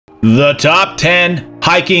The top 10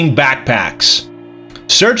 hiking backpacks.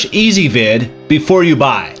 Search EasyVid before you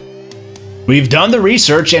buy. We've done the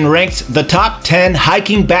research and ranked the top 10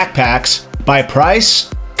 hiking backpacks by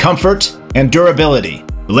price, comfort, and durability.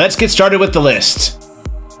 Let's get started with the list.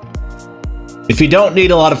 If you don't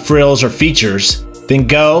need a lot of frills or features, then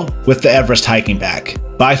go with the Everest hiking bag.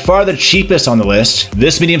 By far the cheapest on the list,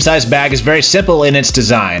 this medium-sized bag is very simple in its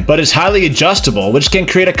design, but is highly adjustable, which can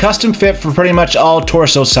create a custom fit for pretty much all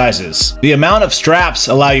torso sizes. The amount of straps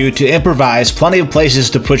allow you to improvise plenty of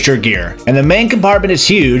places to put your gear, and the main compartment is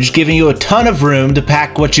huge, giving you a ton of room to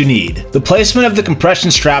pack what you need. The placement of the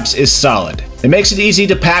compression straps is solid. It makes it easy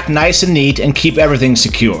to pack nice and neat and keep everything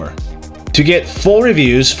secure. To get full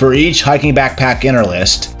reviews for each hiking backpack in our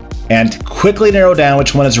list, and quickly narrow down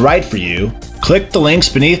which one is right for you, click the links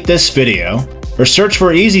beneath this video or search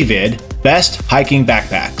for EasyVid Best Hiking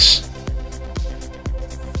Backpacks.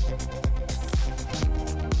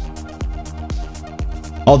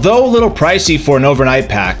 Although a little pricey for an overnight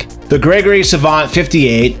pack, the Gregory Savant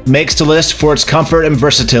 58 makes the list for its comfort and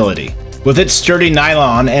versatility. With its sturdy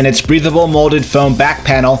nylon and its breathable molded foam back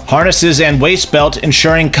panel, harnesses, and waist belt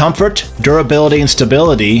ensuring comfort, durability, and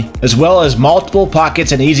stability, as well as multiple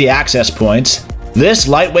pockets and easy access points, this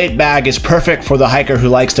lightweight bag is perfect for the hiker who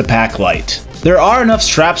likes to pack light. There are enough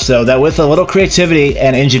straps though that with a little creativity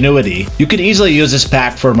and ingenuity, you could easily use this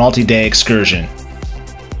pack for a multi-day excursion.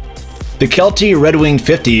 The Kelty Redwing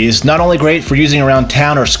 50 is not only great for using around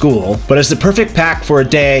town or school, but is the perfect pack for a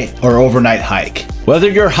day or overnight hike.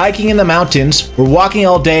 Whether you're hiking in the mountains or walking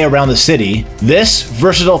all day around the city, this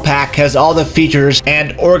versatile pack has all the features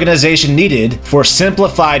and organization needed for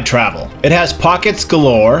simplified travel. It has pockets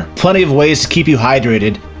galore, plenty of ways to keep you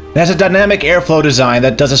hydrated, and has a dynamic airflow design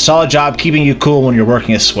that does a solid job keeping you cool when you're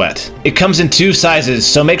working a sweat. It comes in 2 sizes,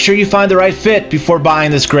 so make sure you find the right fit before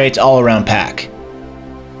buying this great all-around pack.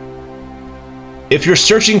 If you're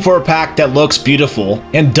searching for a pack that looks beautiful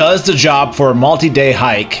and does the job for a multi-day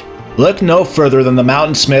hike, look no further than the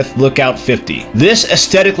Mountainsmith Lookout 50. This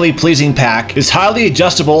aesthetically pleasing pack is highly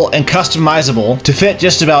adjustable and customizable to fit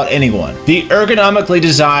just about anyone. The ergonomically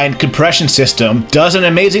designed compression system does an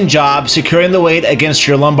amazing job securing the weight against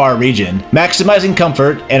your lumbar region, maximizing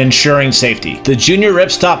comfort and ensuring safety. The Junior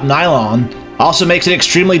Ripstop nylon also makes it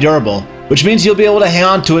extremely durable, which means you'll be able to hang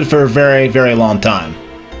on to it for a very, very long time.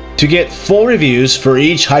 To get full reviews for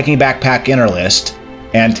each hiking backpack in our list,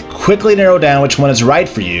 and quickly narrow down which one is right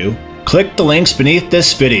for you, click the links beneath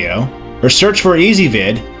this video or search for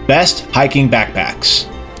EasyVid Best Hiking Backpacks.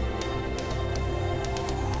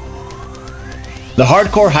 The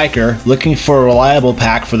hardcore hiker looking for a reliable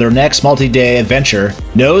pack for their next multi-day adventure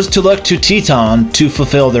knows to look to Teton to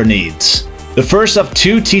fulfill their needs. The first of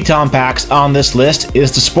 2 Teton packs on this list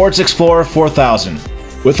is the Sports Explorer 4000.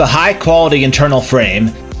 With a high-quality internal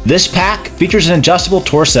frame, this pack features an adjustable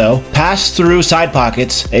torso, pass-through side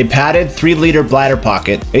pockets, a padded 3-liter bladder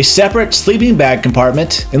pocket, a separate sleeping bag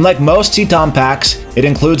compartment, and like most Teton packs, it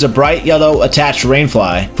includes a bright yellow attached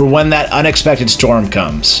rainfly for when that unexpected storm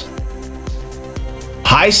comes.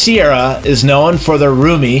 High Sierra is known for their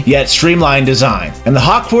roomy yet streamlined design, and the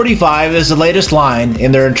Hawk 45 is the latest line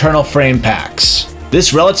in their internal frame packs.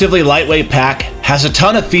 This relatively lightweight pack has a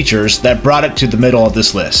ton of features that brought it to the middle of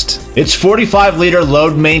this list. Its 45-liter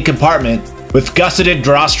load main compartment with gusseted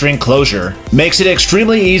drawstring closure makes it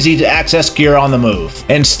extremely easy to access gear on the move.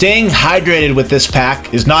 And staying hydrated with this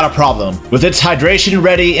pack is not a problem, with its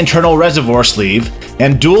hydration-ready internal reservoir sleeve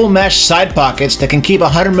and dual mesh side pockets that can keep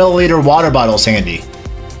 100ml water bottles handy.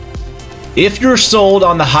 If you're sold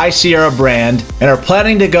on the High Sierra brand and are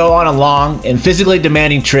planning to go on a long and physically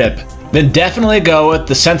demanding trip, then definitely go with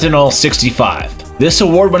the Sentinel 65. This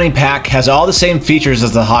award-winning pack has all the same features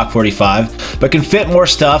as the Hawk 45, but can fit more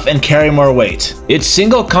stuff and carry more weight. Its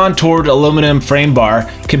single contoured aluminum frame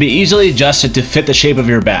bar can be easily adjusted to fit the shape of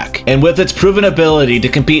your back, and with its proven ability to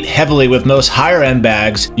compete heavily with most higher-end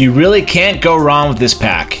bags, you really can't go wrong with this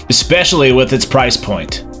pack, especially with its price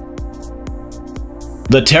point.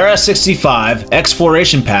 The Terra 65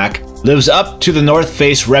 Exploration Pack lives up to the North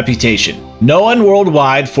Face reputation. Known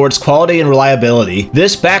worldwide for its quality and reliability,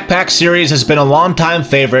 this backpack series has been a long-time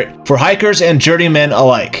favorite for hikers and journeymen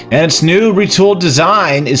alike, and its new retooled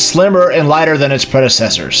design is slimmer and lighter than its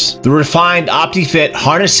predecessors. The refined OptiFit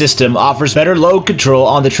harness system offers better load control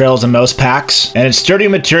on the trails than most packs, and its sturdy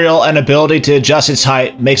material and ability to adjust its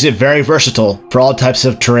height makes it very versatile for all types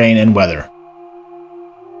of terrain and weather.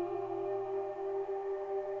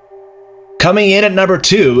 Coming in at number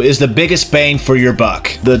 2 is the biggest bang for your buck.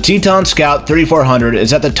 The Teton Scout 3400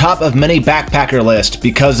 is at the top of many backpacker lists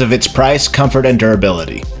because of its price, comfort, and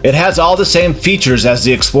durability. It has all the same features as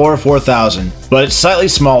the Explorer 4000, but it's slightly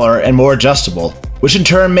smaller and more adjustable, which in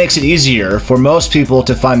turn makes it easier for most people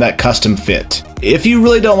to find that custom fit. If you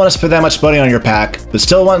really don't want to spend that much money on your pack, but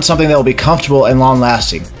still want something that will be comfortable and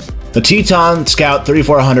long-lasting, the Teton Scout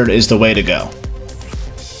 3400 is the way to go.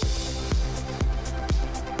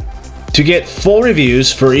 To get full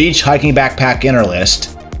reviews for each hiking backpack in our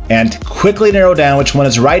list, and quickly narrow down which one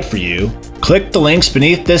is right for you, click the links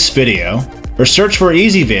beneath this video, or search for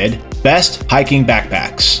EasyVid Best Hiking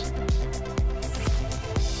Backpacks.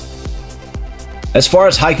 As far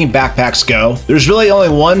as hiking backpacks go, there's really only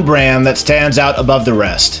one brand that stands out above the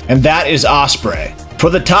rest, and that is Osprey. For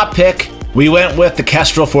the top pick, we went with the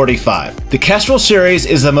Kestrel 45. The Kestrel series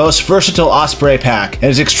is the most versatile Osprey pack and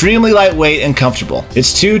is extremely lightweight and comfortable.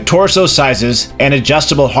 Its 2 torso sizes and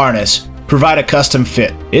adjustable harness provide a custom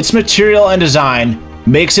fit. Its material and design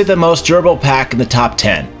makes it the most durable pack in the top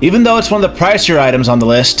 10. Even though it's one of the pricier items on the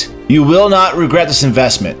list, you will not regret this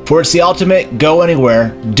investment, for it's the ultimate go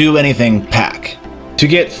anywhere, do anything pack. To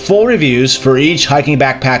get full reviews for each hiking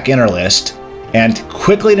backpack in our list, and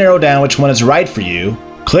quickly narrow down which one is right for you,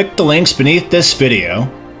 click the links beneath this video,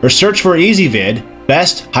 or search for EasyVid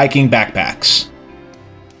Best Hiking Backpacks.